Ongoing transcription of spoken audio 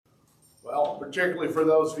particularly for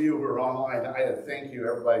those of you who are online. I thank you,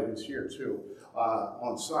 everybody who's here too,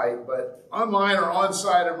 on site. But online or on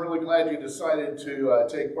site, I'm really glad you decided to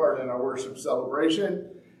take part in our worship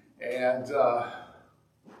celebration. And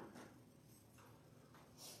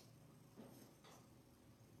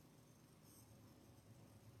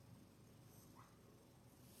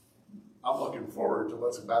I'm looking forward to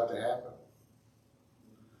what's about to happen.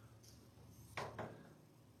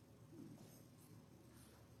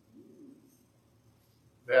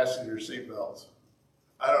 Fasten your seatbelts.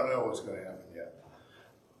 I don't know what's going to happen yet.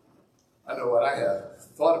 I know what I have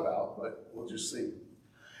thought about, but we'll just see.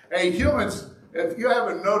 Hey, humans, if you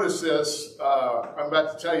haven't noticed this, I'm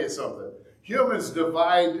about to tell you something. Humans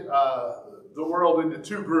divide the world into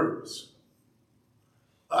two groups,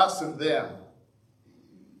 us and them.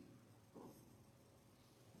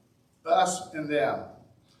 Us and them.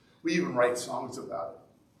 We even write songs about it.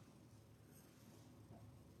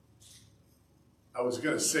 I was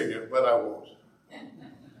going to sing it, but I won't.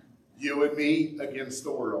 You and me against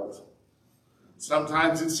the world.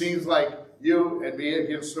 Sometimes it seems like you and me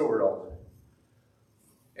against the world.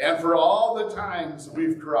 And for all the times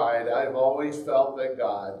we've cried, I've always felt that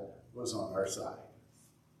God was on our side.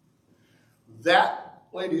 That,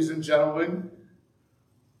 ladies and gentlemen,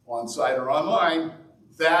 on site or online,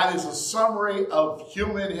 that is a summary of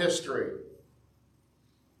human history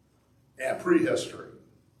and prehistory.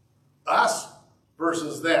 Us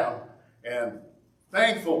versus them. And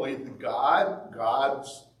thankfully,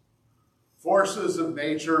 God's forces of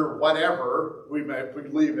nature, whatever we may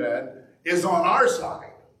believe in, is on our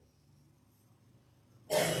side.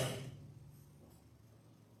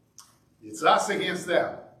 It's us against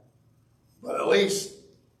them. But at least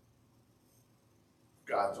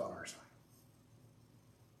God's on our side.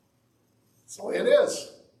 That's the way it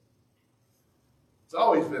is. It's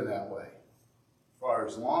always been that way, for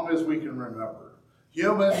as long as we can remember.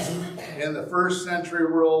 Humans in the first century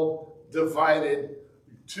world divided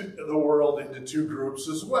the world into two groups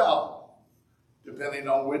as well. Depending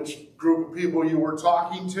on which group of people you were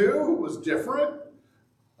talking to, it was different.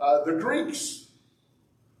 The Greeks,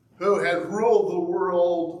 who had ruled the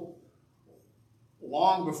world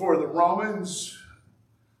long before the Romans,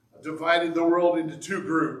 divided the world into two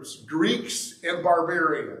groups, Greeks and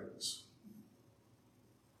barbarians.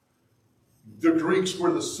 The Greeks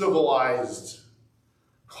were the civilized,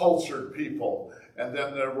 cultured people, and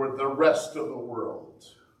then there were the rest of the world,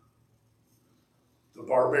 the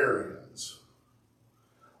barbarians.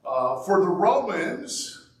 For the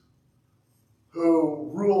Romans,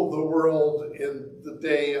 who ruled the world in the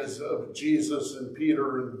days of Jesus and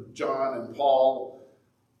Peter and John and Paul,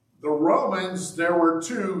 the Romans, there were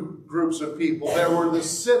two groups of people. There were the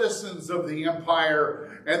citizens of the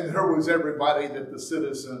empire, and there was everybody that the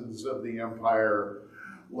citizens of the empire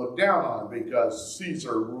looked down on, because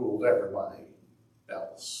Caesar ruled everybody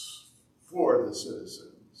else for the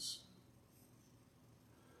citizens.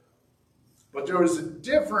 But there was a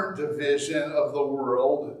different division of the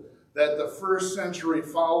world that the first century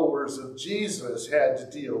followers of Jesus had to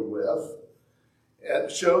deal with.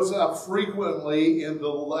 It shows up frequently in the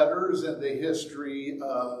letters and the history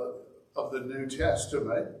of the New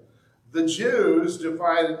Testament. The Jews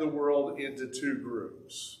divided the world into two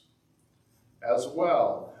groups as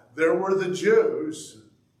well. There were the Jews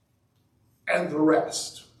and the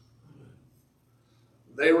rest.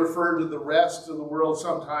 They referred to the rest of the world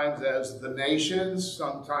sometimes as the nations,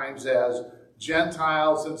 sometimes as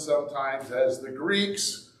Gentiles, and sometimes as the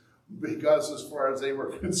Greeks, because as far as they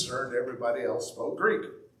were concerned, everybody else spoke Greek.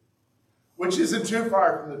 Which isn't too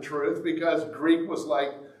far from the truth, because Greek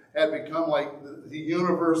had become like the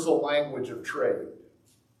universal language of trade.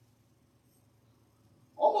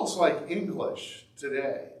 Almost like English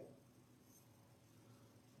today.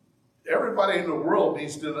 Everybody in the world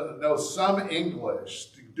needs to know some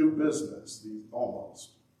English to do business,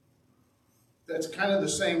 almost. That's kind of the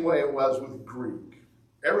same way it was with Greek.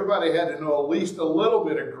 Everybody had to know at least a little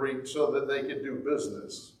bit of Greek so that they could do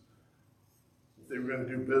business. If they were going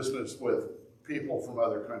to do business with people from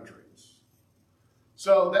other countries.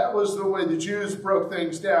 So that was the way the Jews broke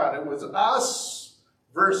things down. It was us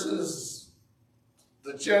versus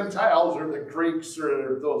the Gentiles or the Greeks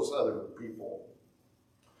or those other people.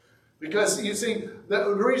 Because, you see,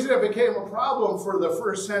 the reason it became a problem for the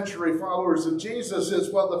first century followers of Jesus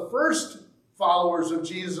is, well, the first followers of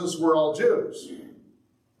Jesus were all Jews.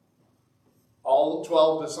 All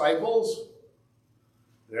 12 disciples.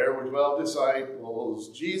 There were 12 disciples.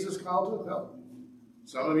 Jesus called them? No.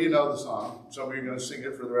 Some of you know the song. Some of you are going to sing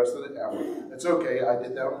it for the rest of the hour. It's okay. I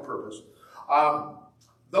did that on purpose.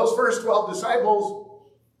 Those first 12 disciples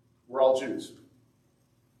were all Jews.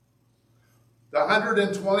 The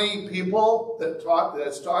 120 people that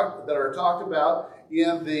are talked about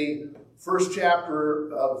in the first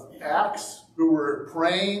chapter of Acts, who were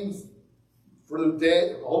praying for the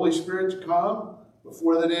day of the Holy Spirit to come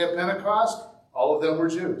before the day of Pentecost, all of them were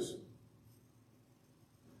Jews.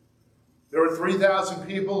 There were 3,000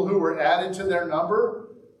 people who were added to their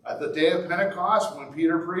number at the day of Pentecost when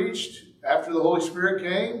Peter preached. After the Holy Spirit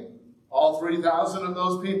came, all 3,000 of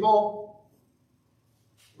those people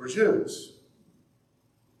were Jews.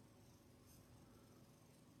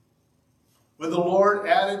 When the Lord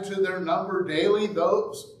added to their number daily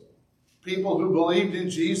those people who believed in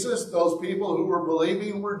Jesus, those people who were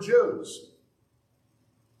believing were Jews.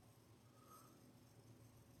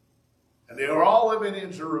 And they were all living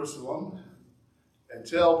in Jerusalem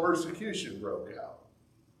until persecution broke out.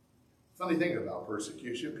 Funny thing about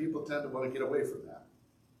persecution, people tend to want to get away from that.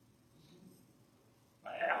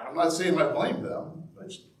 I'm not saying I blame them, but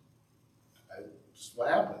it's just what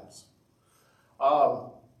happens.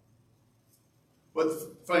 But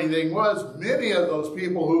the funny thing was, many of those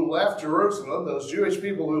people who left Jerusalem, those Jewish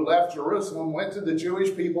people who left Jerusalem, went to the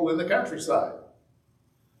Jewish people in the countryside.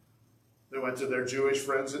 They went to their Jewish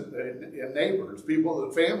friends and neighbors,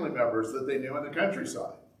 family members that they knew in the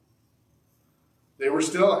countryside. They were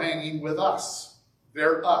still hanging with us.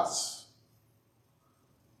 They're us.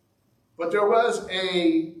 But there was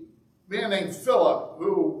a man named Philip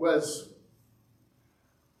who was,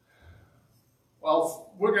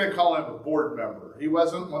 well, we're going to call him a board member. He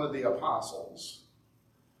wasn't one of the apostles.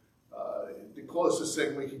 The closest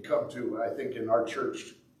thing we could come to, I think, in our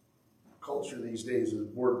church culture these days is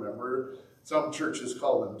board member. Some churches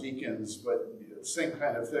call them deacons, but same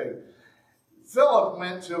kind of thing. Philip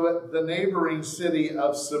went to the neighboring city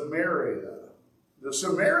of Samaria. The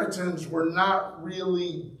Samaritans were not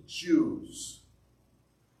really Jews.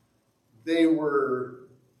 They were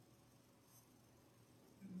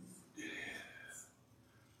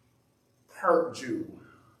part Jew.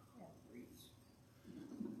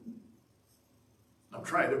 I'm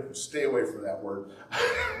trying to stay away from that word.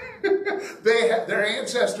 Their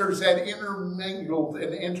ancestors had intermingled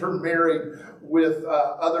and intermarried with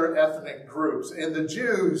other ethnic groups. And the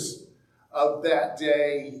Jews of that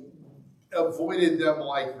day avoided them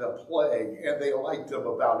like the plague, and they liked them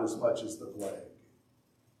about as much as the plague.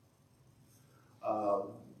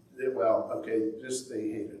 They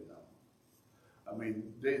hated them. I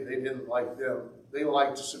mean, they didn't like them. They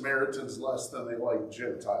liked Samaritans less than they liked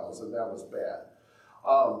Gentiles, and that was bad.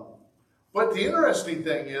 But the interesting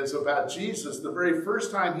thing is about Jesus, the very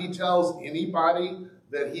first time he tells anybody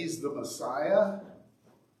that he's the Messiah,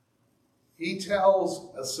 he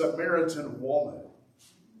tells a Samaritan woman.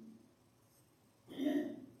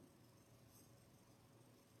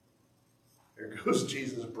 There goes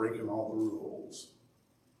Jesus breaking all the rules.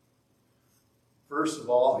 First of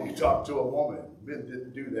all, he talked to a woman. Men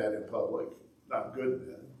didn't do that in public. Not good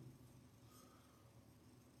then.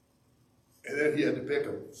 And then he had to pick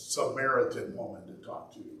a Samaritan woman to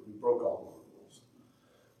talk to. He broke all the rules.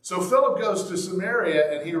 So Philip goes to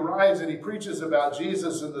Samaria, and he arrives and he preaches about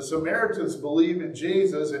Jesus, and the Samaritans believe in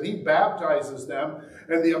Jesus, and he baptizes them.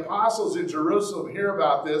 And the apostles in Jerusalem hear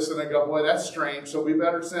about this, and they go, boy, that's strange, so we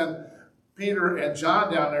better send Peter and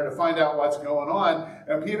John down there to find out what's going on.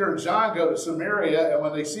 And Peter and John go to Samaria, and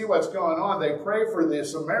when they see what's going on, they pray for the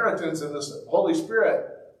Samaritans, and the Holy Spirit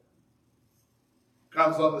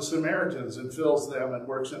comes on the Samaritans and fills them and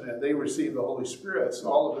works in it. And they receive the Holy Spirit. So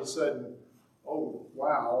all of a sudden, oh,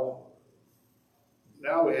 wow,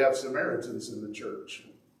 now we have Samaritans in the church.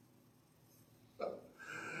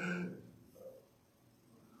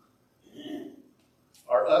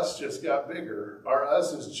 Our us just got bigger. Our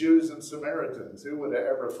us is Jews and Samaritans. Who would have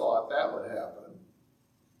ever thought that would happen?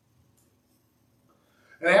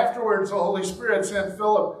 And afterwards, the Holy Spirit sent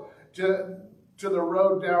Philip to the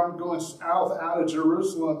road down going south out of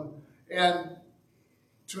Jerusalem and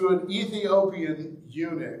to an Ethiopian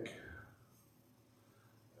eunuch.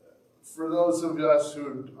 For those of us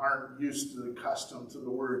who aren't used to the custom to the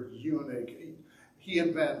word eunuch, he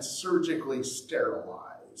had been surgically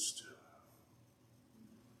sterilized.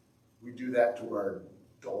 We do that to our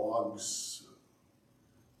dogs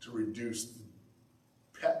to reduce the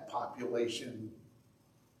pet population.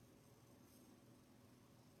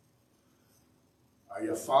 Are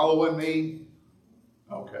you following me?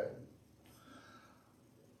 Okay.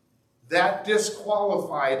 That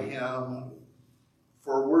disqualified him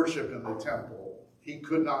for worship in the temple. He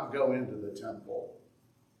could not go into the temple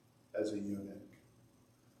as a eunuch.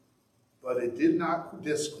 But it did not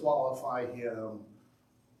disqualify him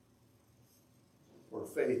for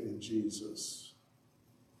faith in Jesus.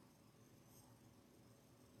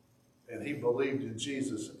 And and he believed in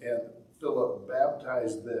Jesus, and Philip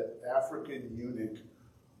baptized the African eunuch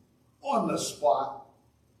on the spot.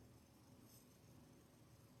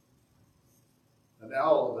 And now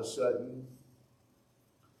all of a sudden,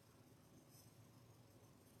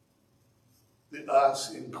 the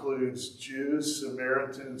us includes Jews,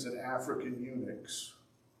 Samaritans, and African eunuchs.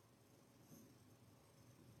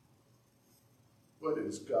 What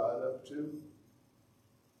is God up to?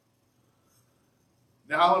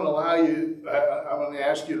 Now I'm going to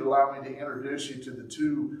ask you to allow me to introduce you to the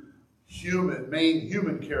two main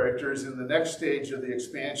human characters in the next stage of the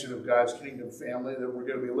expansion of God's kingdom family that we're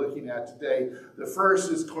going to be looking at today. The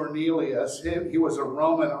first is Cornelius. He was a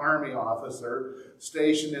Roman army officer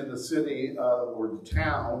stationed in the city or the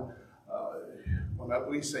town. When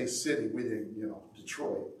we say city, we think,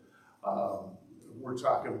 Detroit. We're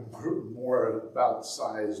talking more about the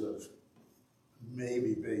size of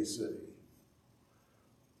maybe Bay City.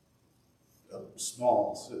 A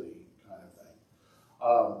small city kind of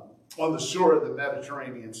thing. On the shore of the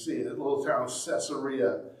Mediterranean Sea, the little town of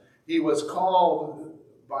Caesarea, he was called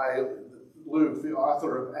by Luke, the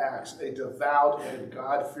author of Acts, a devout and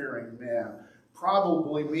God-fearing man.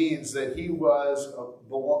 Probably means that he belonged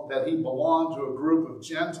to a group of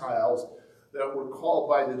Gentiles that were called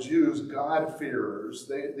by the Jews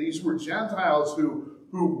God-fearers. These were Gentiles who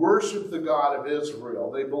worshiped the God of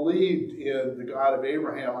Israel. They believed in the God of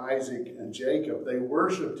Abraham, Isaac, and Jacob. They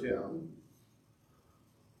worshiped him.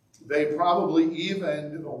 They probably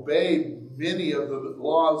even obeyed many of the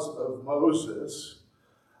laws of Moses,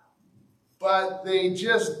 but they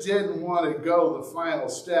just didn't want to go the final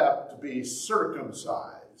step to be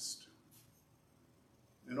circumcised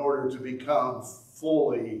in order to become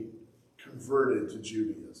fully converted to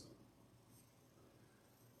Judaism.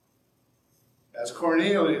 As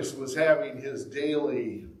Cornelius was having his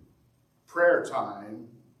daily prayer time,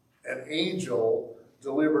 an angel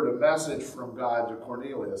delivered a message from God to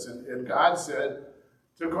Cornelius. And God said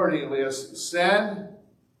to Cornelius, send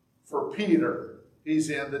for Peter. He's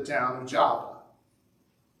in the town of Joppa.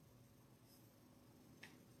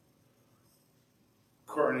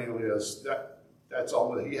 Cornelius, that's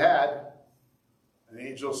all that he had. An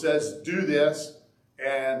angel says, do this,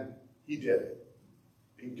 and he did it.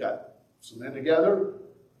 He got some men together,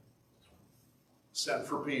 sent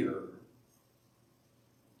for Peter.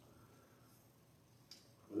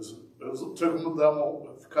 It took them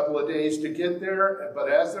a couple of days to get there, but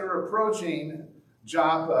as they're approaching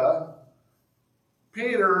Joppa,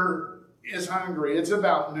 Peter is hungry. It's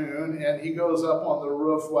about noon, and he goes up on the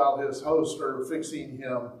roof while his hosts are fixing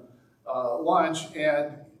him lunch,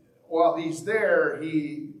 and while he's there,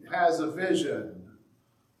 he has a vision.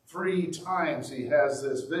 3 times he has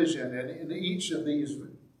this vision, and in each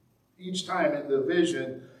time in the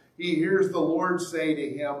vision, he hears the Lord say to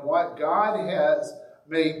him, what God has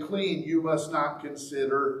made clean, you must not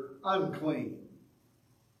consider unclean.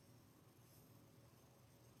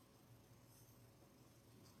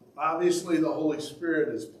 Obviously, the Holy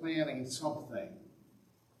Spirit is planning something.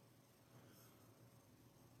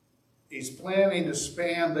 He's planning to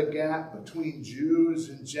span the gap between Jews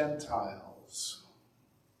and Gentiles.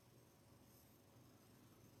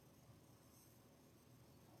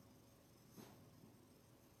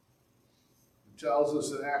 Tells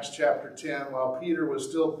us in Acts chapter 10, while Peter was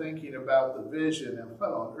still thinking about the vision and what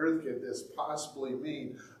on earth could this possibly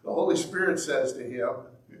mean, the Holy Spirit says to him,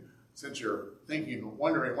 since you're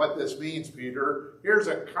wondering what this means, Peter, here's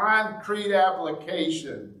a concrete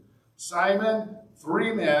application. Simon,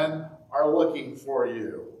 3 men are looking for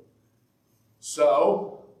you.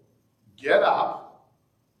 So, get up,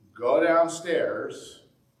 go downstairs,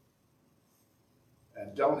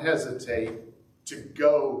 and don't hesitate to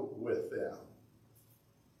go with them.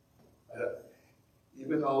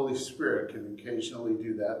 Even the Holy Spirit can occasionally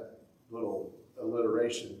do that little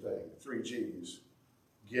alliteration thing, 3 G's.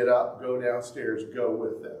 Get up, go downstairs, go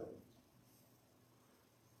with them.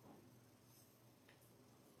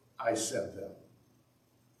 I sent them.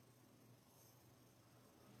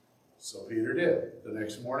 So Peter did. The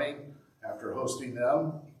next morning, after hosting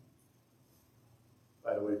them,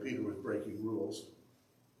 by the way, Peter was breaking rules.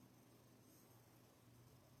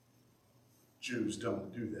 Jews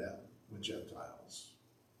don't do that with Gentiles.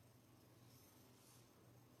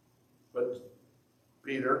 But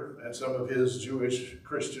Peter and some of his Jewish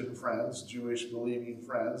Christian friends, Jewish believing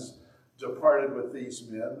friends, departed with these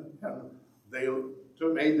men, and they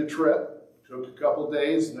made the trip. Took a couple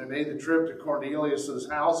days, and they made the trip to Cornelius'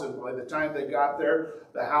 house, and by the time they got there,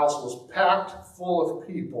 the house was packed full of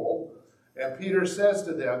people. And Peter says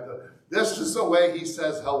to them, this is the way he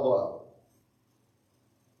says hello.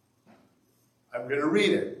 I'm going to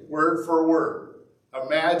read it word for word.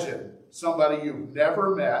 Imagine somebody you've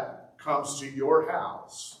never met comes to your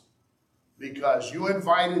house because you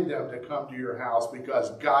invited them to come to your house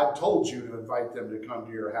because God told you to invite them to come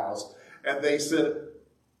to your house. And they said,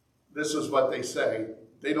 this is what they say.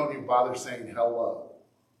 They don't even bother saying hello.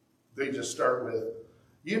 They just start with,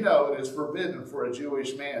 you know, it is forbidden for a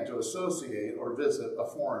Jewish man to associate or visit a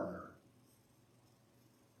foreigner.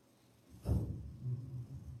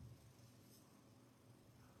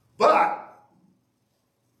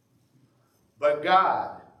 But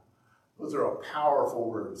God, those are powerful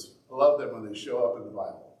words. I love them when they show up in the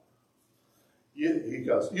Bible. He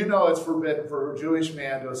goes, you know it's forbidden for a Jewish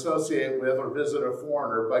man to associate with or visit a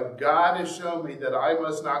foreigner, but God has shown me that I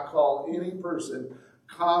must not call any person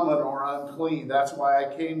common or unclean. That's why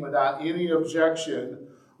I came without any objection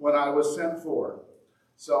when I was sent for.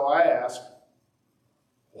 So I asked,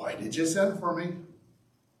 why did you send for me?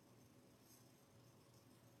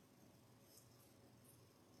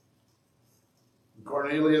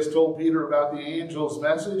 Cornelius told Peter about the angel's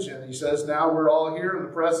message, and he says, now we're all here in the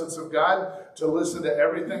presence of God to listen to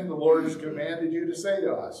everything the Lord has commanded you to say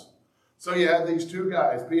to us. So you have these two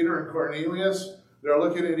guys, Peter and Cornelius. They're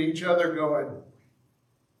looking at each other going,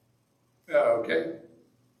 oh, okay.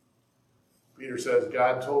 Peter says,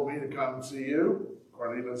 God told me to come see you.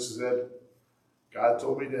 Cornelius said, God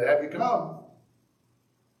told me to have you come.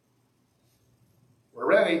 We're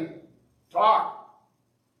ready. Talk.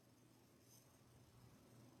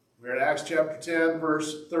 We're in Acts chapter 10,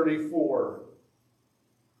 verse 34.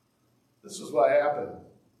 This is what happened.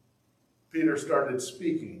 Peter started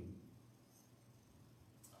speaking.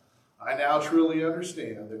 I now truly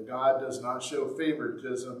understand that God does not show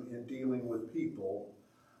favoritism in dealing with people,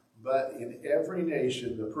 but in every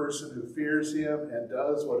nation, the person who fears him and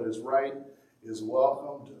does what is right is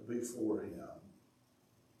welcomed before him.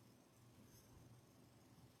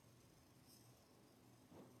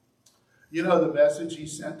 You know the message he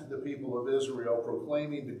sent to the people of Israel,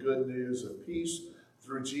 proclaiming the good news of peace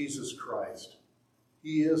through Jesus Christ.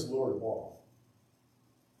 He is Lord of all.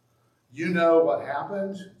 You know what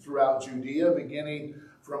happened throughout Judea, beginning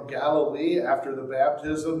from Galilee after the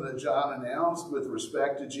baptism that John announced with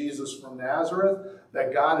respect to Jesus from Nazareth,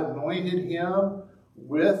 that God anointed him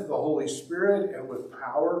with the Holy Spirit and with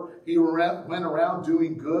power. He went around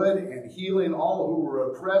doing good and healing all who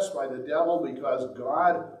were oppressed by the devil because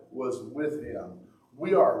God was with him.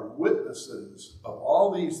 We are witnesses of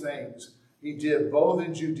all these things he did both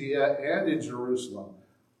in Judea and in Jerusalem.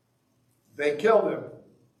 They killed him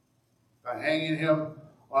by hanging him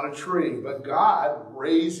on a tree, but God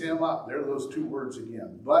raised him up. There are those two words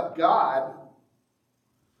again. But God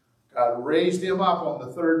raised him up on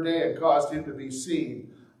the third day and caused him to be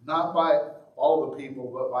seen, not by all the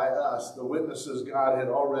people, but by us, the witnesses God had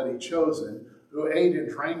already chosen, who ate and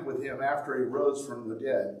drank with him after he rose from the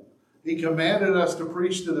dead. He commanded us to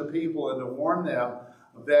preach to the people and to warn them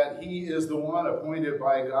that he is the one appointed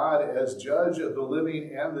by God as judge of the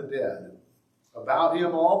living and the dead. About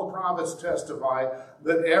him all the prophets testify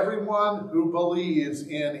that everyone who believes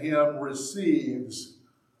in him receives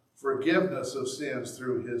forgiveness of sins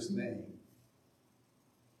through his name.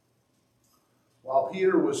 While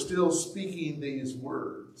Peter was still speaking these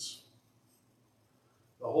words,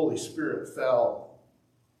 the Holy Spirit fell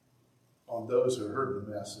on those who heard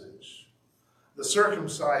the message. The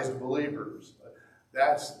circumcised believers,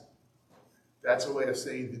 that's a way of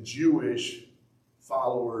saying the Jewish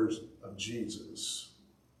followers of Jesus,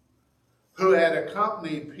 who had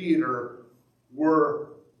accompanied Peter, were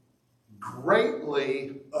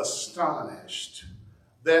greatly astonished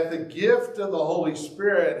that the gift of the Holy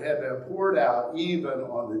Spirit had been poured out even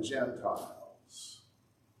on the Gentiles.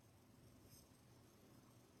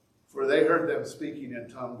 For they heard them speaking in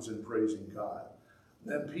tongues and praising God.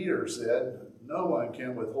 Then Peter said, no one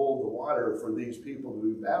can withhold the water for these people to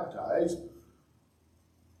be baptized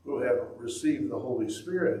who have received the Holy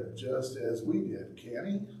Spirit just as we did, can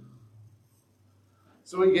he?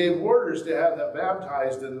 So he gave orders to have them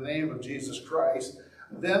baptized in the name of Jesus Christ.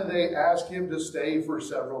 Then they asked him to stay for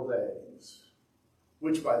several days,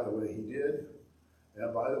 which, by the way, he did.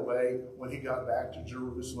 And by the way, when he got back to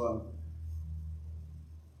Jerusalem,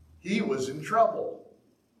 he was in trouble.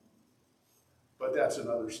 But that's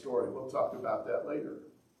another story. We'll talk about that later.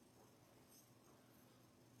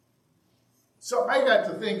 So I got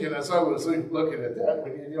to thinking as I was looking at that,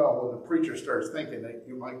 when the preacher starts thinking that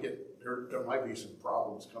you might get, there might be some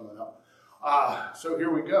problems coming up. So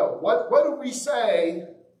here we go. What do we say?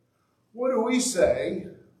 What do we say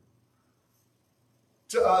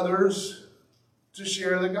to others to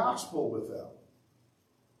share the gospel with them?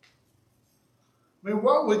 I mean,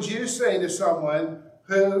 what would you say to someone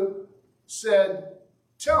who said,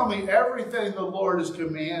 tell me everything the Lord has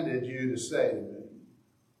commanded you to say to me?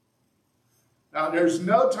 Now, there's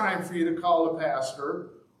no time for you to call a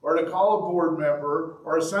pastor or to call a board member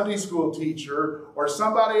or a Sunday school teacher or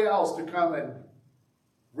somebody else to come and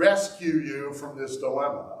rescue you from this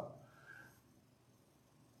dilemma.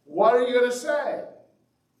 What are you going to say?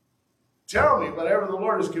 Tell me whatever the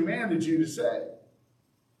Lord has commanded you to say.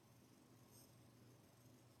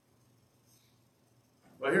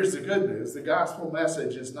 Well, here's the good news. The gospel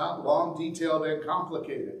message is not long, detailed, and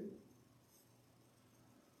complicated.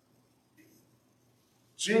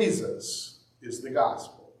 Jesus is the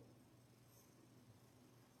gospel.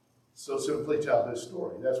 So simply tell his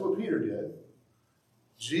story. That's what Peter did.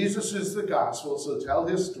 Jesus is the gospel, so tell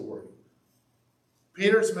his story.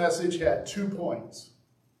 Peter's message had 2 points.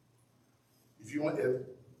 If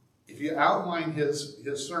you outline his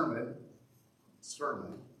sermon,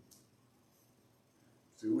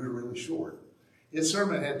 it was really short. His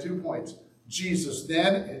sermon had 2 points. Jesus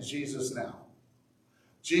then and Jesus now.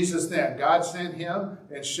 Jesus then. God sent him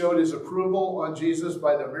and showed his approval on Jesus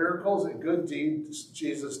by the miracles and good deeds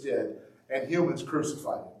Jesus did. And humans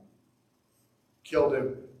crucified him, killed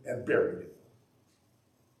him, and buried him.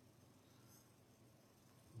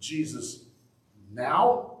 Jesus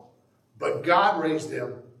now, but God raised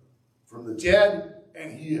him from the dead,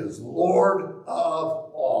 and he is Lord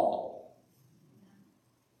of all.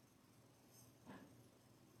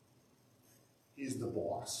 He's the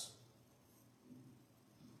boss.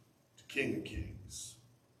 King of Kings.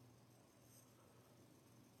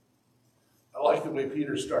 I like the way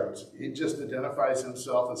Peter starts. He just identifies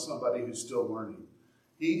himself as somebody who's still learning.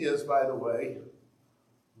 He is, by the way,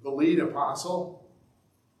 the lead apostle.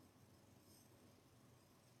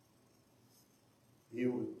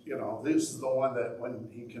 This is the one that when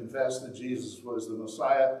he confessed that Jesus was the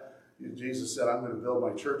Messiah, Jesus said, I'm going to build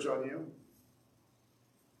my church on you.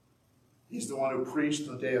 He's the one who preached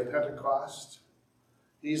the day of Pentecost.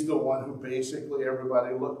 He's the one who basically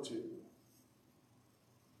everybody looked to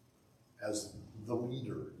as the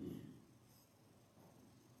leader.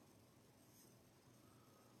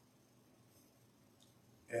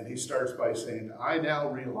 And he starts by saying, I now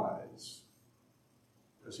realize,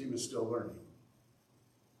 because he was still learning.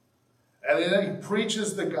 And then he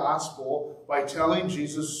preaches the gospel by telling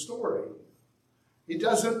Jesus' story. He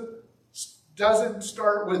doesn't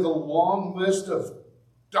start with a long list of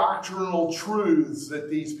doctrinal truths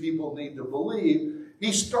that these people need to believe. He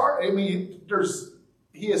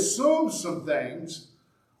assumes some things,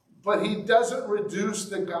 but he doesn't reduce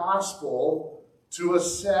the gospel to a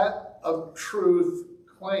set of truth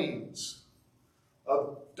claims,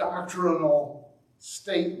 of doctrinal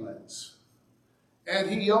statements.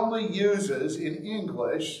 And he only uses in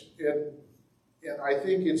English, and I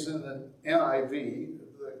think it's in the NIV,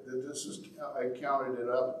 I counted it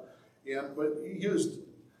up, but he used,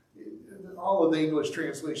 all of the English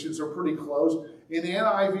translations are pretty close. In the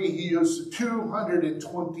NIV, he used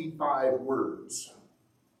 225 words.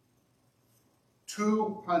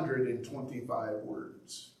 225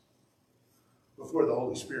 words before the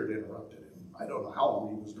Holy Spirit interrupted him. I don't know how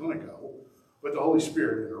long he was going to go, but the Holy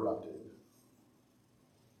Spirit interrupted.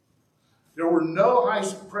 There were no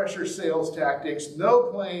high-pressure sales tactics, no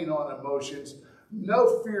playing on emotions,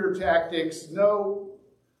 no fear tactics, no...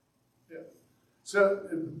 So,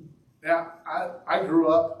 now, I grew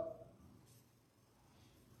up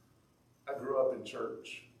in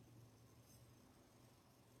church.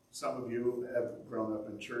 Some of you have grown up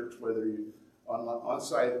in church, whether you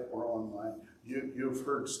on-site or online. You've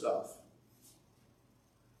heard stuff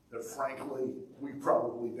that, frankly, we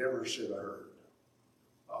probably never should have heard.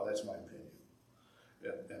 Oh, that's my opinion.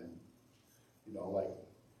 And like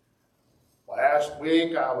last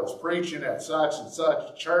week I was preaching at such and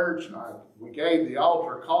such church, and we gave the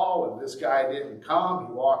altar call, and this guy didn't come.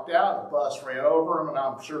 He walked out, the bus ran over him, and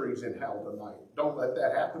I'm sure he's in hell tonight. Don't let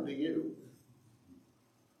that happen to you.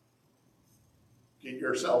 Get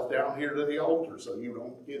yourself down here to the altar so you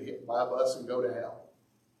don't get hit by a bus and go to hell.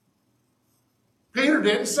 Peter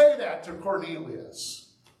didn't say that to Cornelius.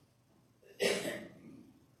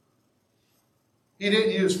 He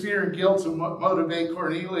didn't use fear and guilt to motivate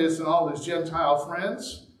Cornelius and all his Gentile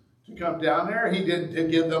friends to come down there. He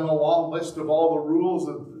didn't give them a long list of all the rules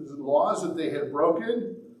and laws that they had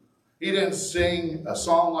broken. He didn't sing a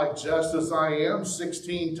song like Just As I Am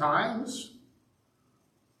 16 times.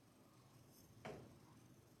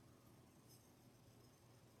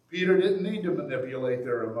 Peter didn't need to manipulate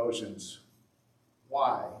their emotions.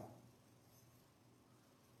 Why?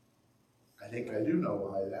 I think I do know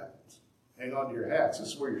why that happens. Hang on to your hats. This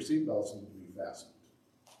is where your seatbelts need to be Testament.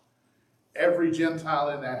 Every Gentile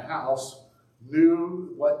in that house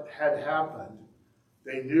knew what had happened.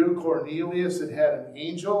 They knew Cornelius had had an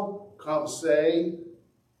angel come say,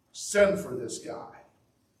 send for this guy.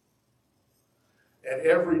 And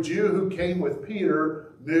every Jew who came with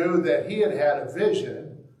Peter knew that he had had a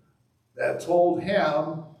vision that told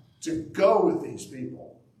him to go with these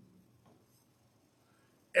people.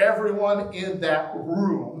 Everyone in that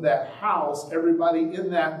room, that house, everybody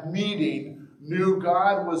in that meeting knew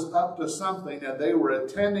God was up to something and they were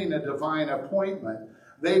attending a divine appointment.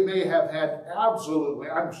 They may have had absolutely,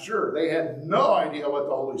 I'm sure, they had no idea what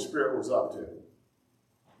the Holy Spirit was up to.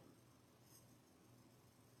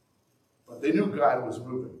 But they knew God was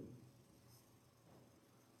moving.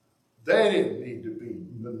 They didn't need to be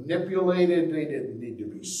manipulated. They didn't need to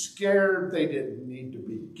be scared. They didn't need to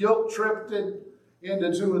be guilt-tripped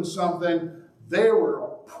into doing something. They were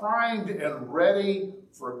primed and ready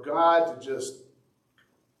for God to just,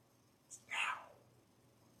 now.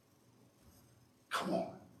 Come on.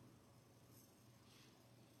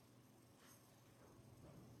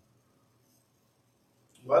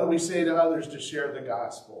 What do we say to others to share the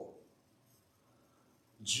gospel?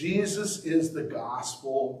 Jesus is the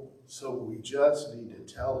gospel, so we just need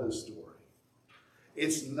to tell his story.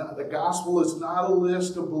 It's not, the gospel is not a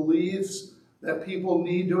list of beliefs that people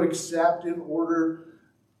need to accept in order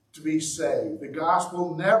to be saved. The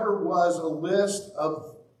gospel never was a list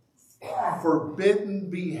of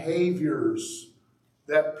forbidden behaviors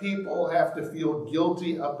that people have to feel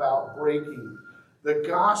guilty about breaking. The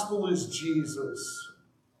gospel is Jesus.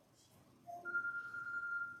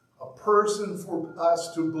 A person for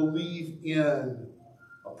us to believe in,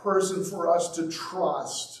 a person for us to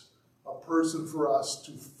trust, a person for us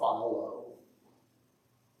to follow.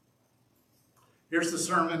 Here's the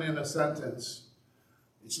sermon in a sentence.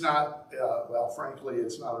 It's not, well, frankly,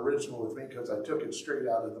 it's not original with me because I took it straight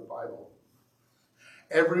out of the Bible.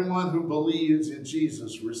 Everyone who believes in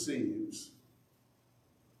Jesus receives.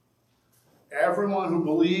 Everyone who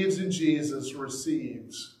believes in Jesus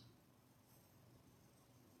receives.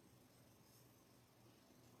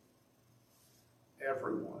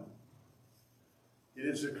 Everyone. It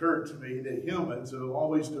has occurred to me that humans have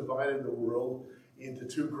always divided the world into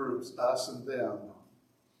two groups, us and them.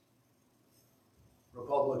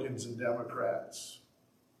 Republicans and Democrats.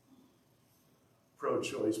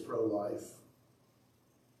 Pro-choice, pro-life.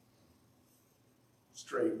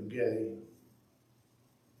 Straight and gay.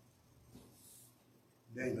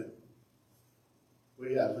 Name it.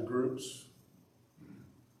 We have the groups.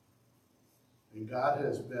 And God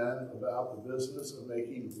has been about the business of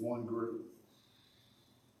making one group.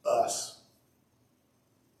 Us.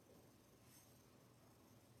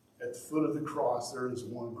 At the foot of the cross, there is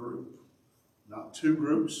one group. Not two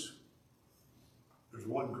groups. There's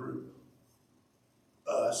one group.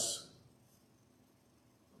 Us.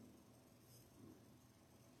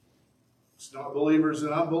 It's not believers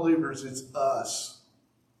and unbelievers, it's us.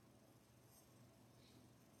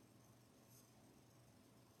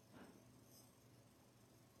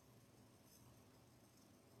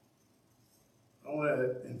 I want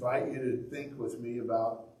to invite you to think with me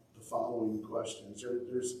about the following questions.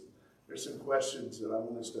 There's some questions that I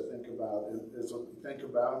want us to think about. And as we think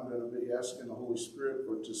about, I'm going to be asking the Holy Spirit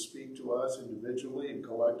to speak to us individually and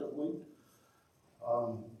collectively.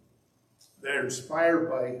 They're inspired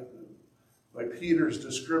by Peter's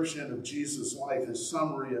description of Jesus' life, his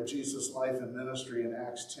summary of Jesus' life and ministry in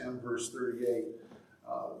Acts 10, verse 38.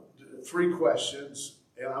 Three questions,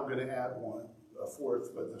 and I'm going to add one, a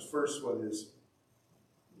fourth, but the first one is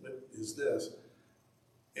this.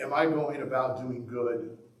 Am I going about doing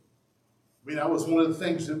good? I mean, that was one of the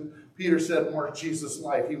things that Peter said marked Jesus'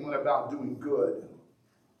 life. He went about doing good.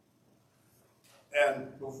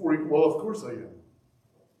 And before well, of course I am.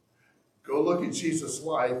 Go look at Jesus'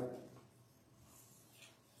 life.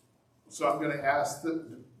 So I'm going to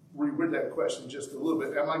reread that question just a little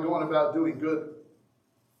bit. Am I going about doing good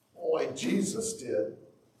like Jesus did?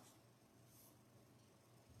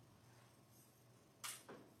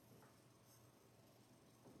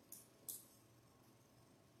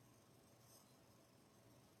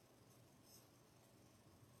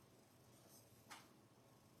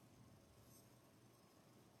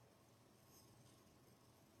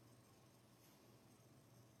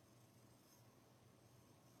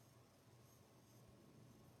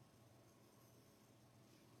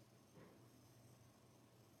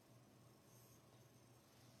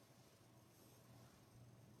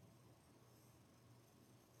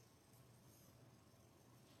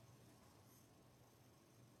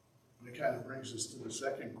 It kind of brings us to the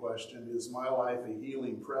second question. Is my life a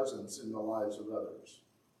healing presence in the lives of others?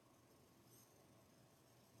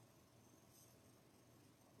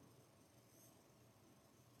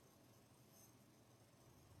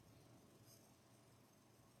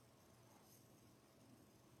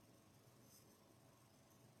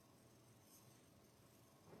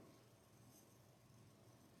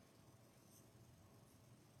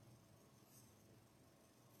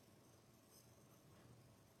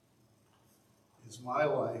 Is my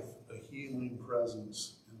life a healing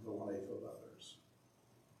presence in the life of others?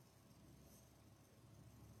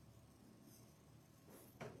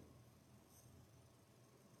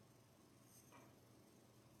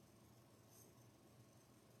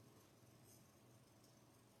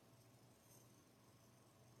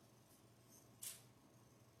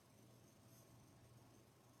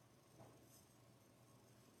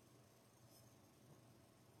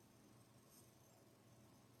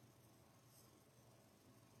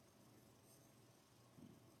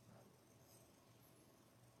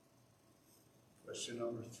 Question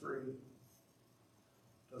number 3.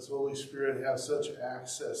 Does the Holy Spirit have such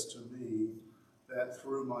access to me that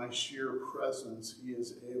through my sheer presence he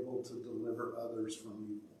is able to deliver others from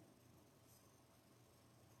evil?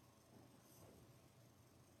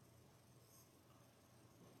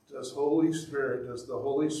 Does the Holy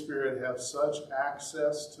Spirit have such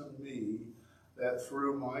access to me that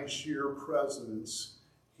through my sheer presence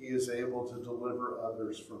he is able to deliver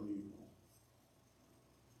others from evil?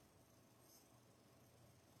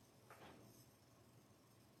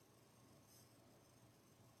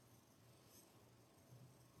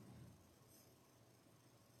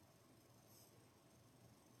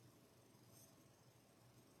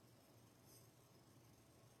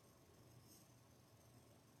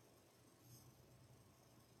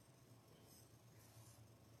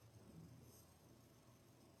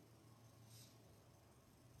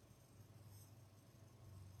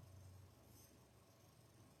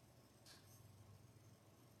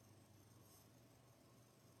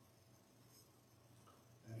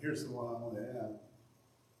 Here's the one I want to add.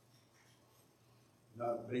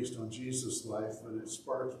 Not based on Jesus' life, but it's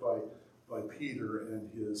sparked by Peter and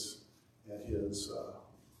his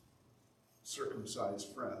circumcised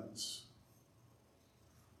friends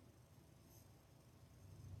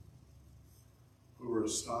who were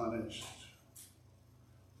astonished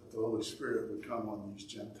that the Holy Spirit would come on these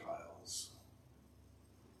Gentiles.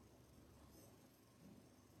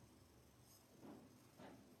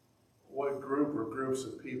 What group or groups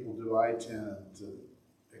of people do I tend to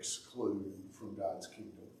exclude from God's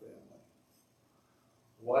kingdom family?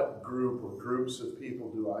 What group or groups of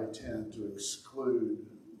people do I tend to exclude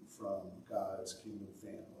from God's kingdom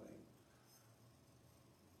family?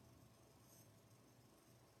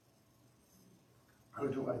 Who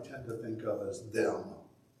do I tend to think of as them?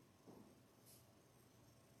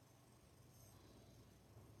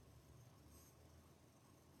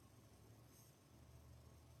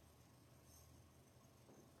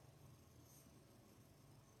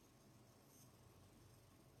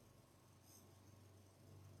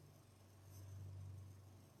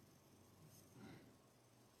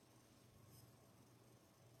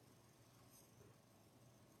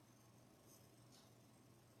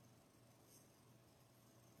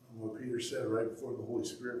 What Peter said right before the Holy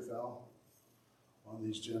Spirit fell on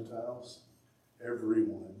these Gentiles,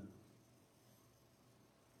 everyone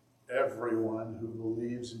who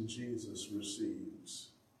believes in Jesus receives.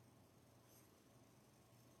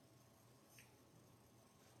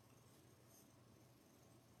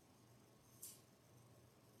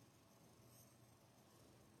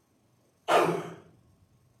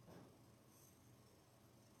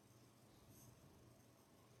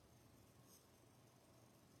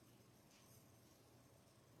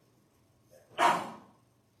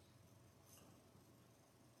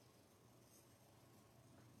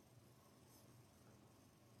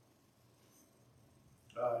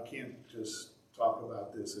 I can't just talk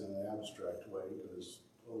about this in an abstract way because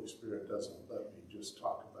the Holy Spirit doesn't let me just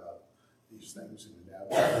talk about these things in an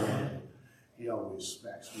abstract way. He always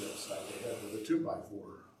smacks me upside the head with a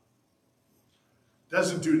 2x4.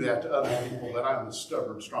 Doesn't do that to other people, but I'm a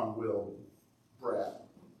stubborn, strong-willed brat.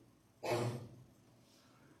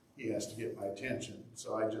 He has to get my attention,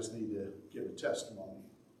 so I just need to give a testimony.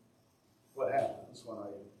 What happens when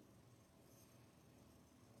I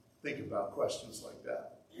think about questions like that?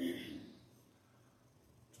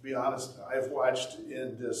 To be honest, I've watched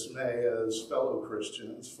in dismay as fellow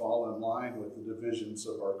Christians fall in line with the divisions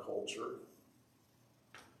of our culture.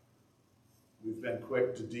 We've been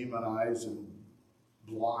quick to demonize and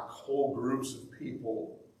block whole groups of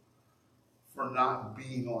people for not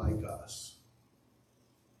being like us.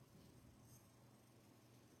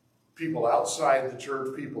 People outside the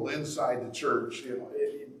church, people inside the church,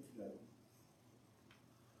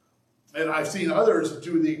 and I've seen others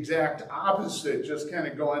do the exact opposite, just kind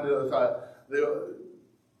of go into the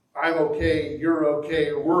I'm okay, you're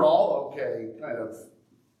okay, we're all okay kind of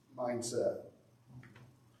mindset.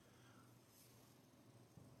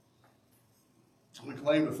 We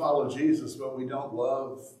claim to follow Jesus, but we don't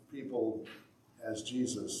love people as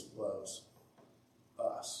Jesus loves.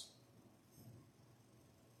 us.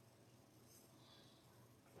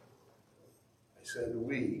 I said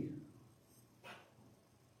we.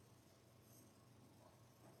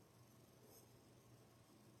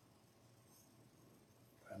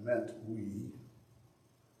 I meant we.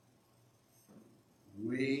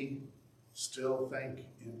 We still think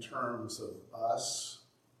in terms of us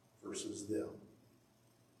versus them.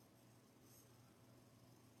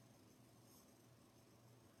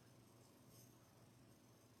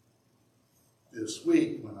 This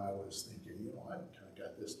week, when I was thinking, I kind of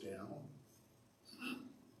got this down,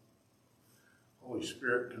 Holy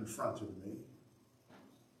Spirit confronted me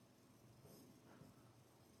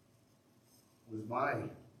with my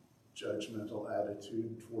judgmental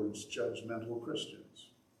attitude towards judgmental Christians.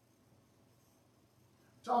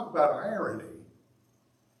 Talk about irony.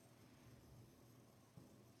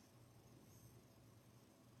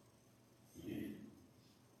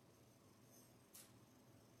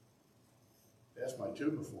 That's my two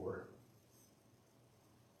before.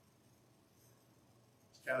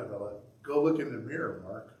 It's kind of a go look in the mirror,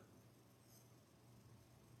 Mark.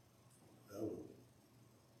 Oh.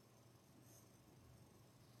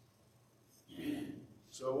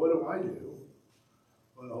 So what do I do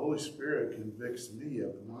when the Holy Spirit convicts me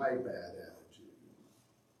of my bad attitude?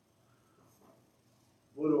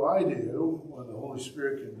 What do I do when the Holy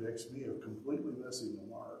Spirit convicts me of completely missing the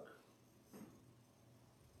mark?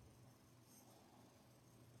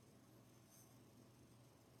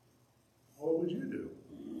 What would you do?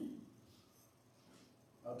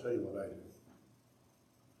 I'll tell you what I do.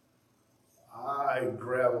 I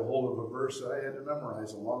grab a hold of a verse that I had to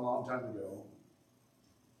memorize a long, long time ago,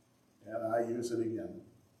 and I use it again.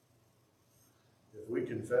 If we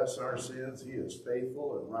confess our sins, he is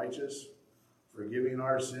faithful and righteous, forgiving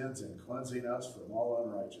our sins and cleansing us from all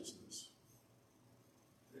unrighteousness.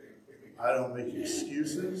 I don't make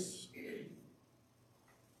excuses,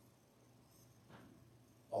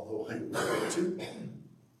 although I want to.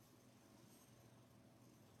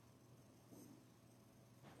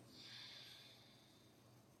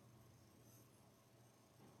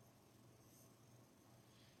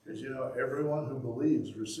 Because everyone who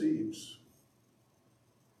believes receives.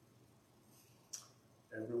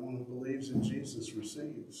 Everyone who believes in Jesus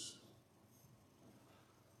receives.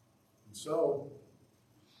 And so,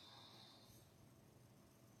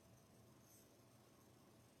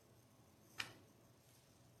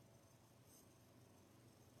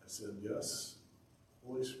 I said, yes,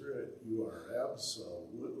 Holy Spirit, you are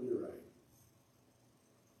absolutely right.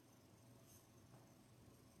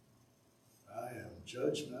 I am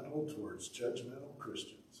judgmental towards judgmental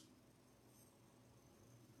Christians.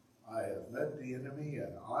 I have met the enemy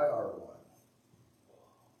and I are one.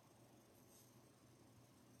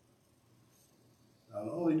 Not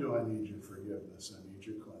only do I need your forgiveness, I need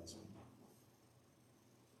your cleansing.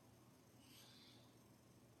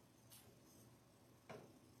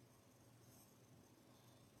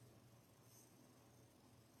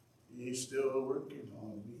 He's still working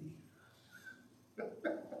on me.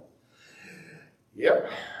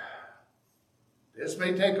 Yep. This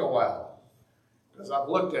may take a while. Because I've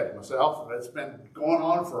looked at myself, and it's been going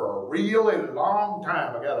on for a really long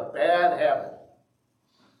time. I got a bad habit.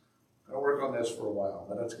 I'm going to work on this for a while,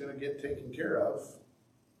 but it's going to get taken care of.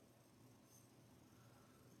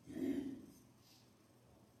 He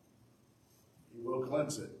will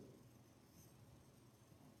cleanse it.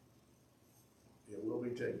 It will be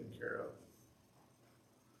taken care of.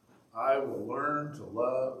 I will learn to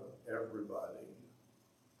love everybody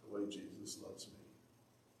the way Jesus loves me.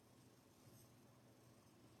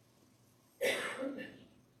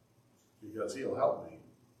 Because he'll help me.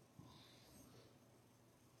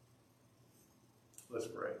 Let's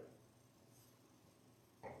pray.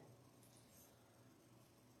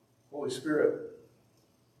 Holy Spirit,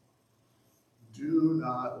 do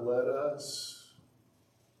not let us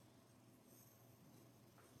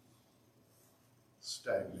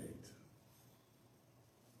stagnate.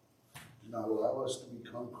 Do not allow us to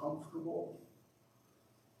become comfortable.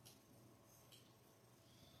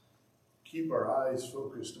 Keep our eyes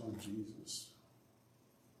focused on Jesus.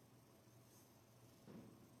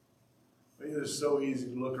 It is so easy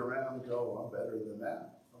to look around and go, I'm better than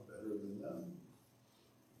that. I'm better than them.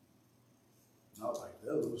 Not like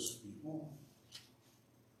those people.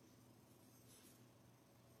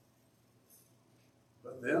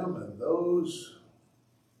 But them and those,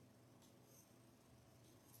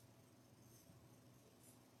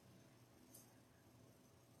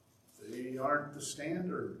 they aren't the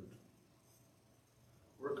standard.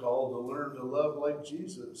 We're called to learn to love like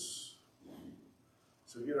Jesus.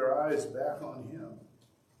 So get our eyes back on him.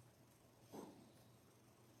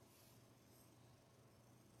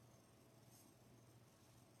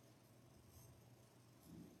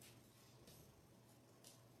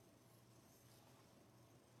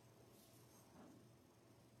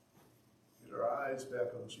 eyes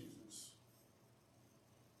back on Jesus.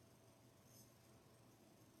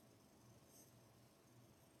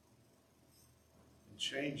 And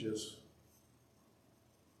change us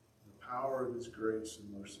in the power of his grace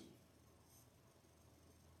and mercy.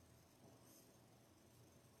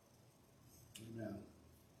 Amen.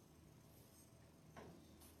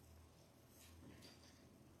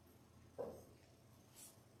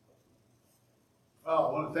 Well,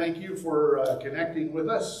 I want to thank you for connecting with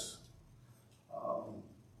us.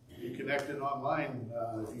 Be connected online.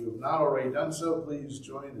 If you have not already done so, please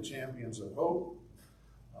join the Champions of Hope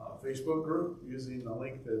Facebook group using the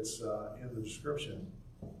link that's in the description.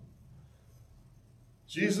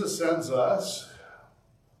 Jesus sends us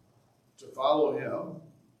to follow him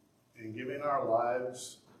in giving our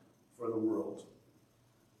lives for the world.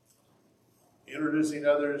 Introducing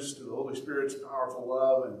others to the Holy Spirit's powerful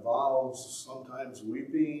love involves sometimes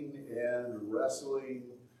weeping and wrestling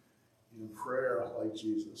in prayer like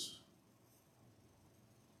Jesus.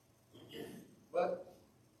 But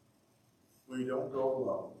we don't go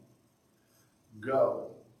alone.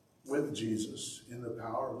 Go with Jesus in the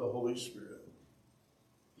power of the Holy Spirit.